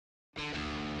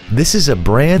This is a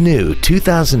brand new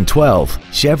 2012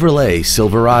 Chevrolet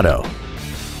Silverado.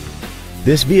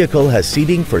 This vehicle has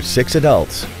seating for 6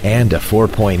 adults and a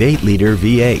 4.8-liter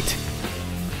V8.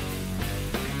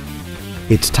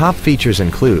 Its top features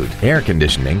include air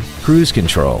conditioning, cruise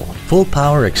control, full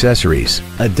power accessories,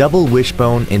 a double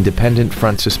wishbone independent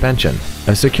front suspension,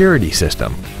 a security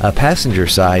system, a passenger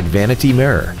side vanity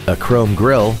mirror, a chrome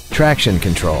grille, traction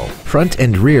control, front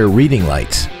and rear reading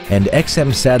lights, and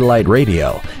XM satellite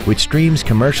radio, which streams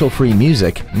commercial-free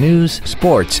music, news,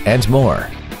 sports, and more.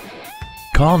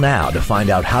 Call now to find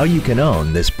out how you can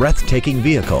own this breathtaking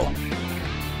vehicle.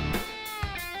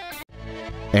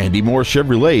 Andy Mohr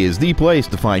Chevrolet is the place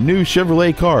to find new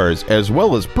Chevrolet cars as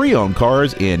well as pre-owned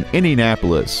cars in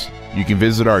Indianapolis. You can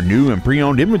visit our new and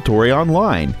pre-owned inventory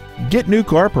online, get new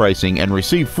car pricing, and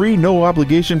receive free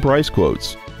no-obligation price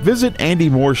quotes. Visit Andy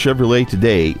Mohr Chevrolet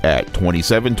today at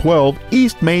 2712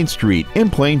 East Main Street in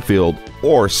Plainfield,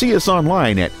 or see us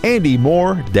online at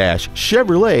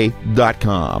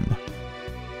andymohr-chevrolet.com.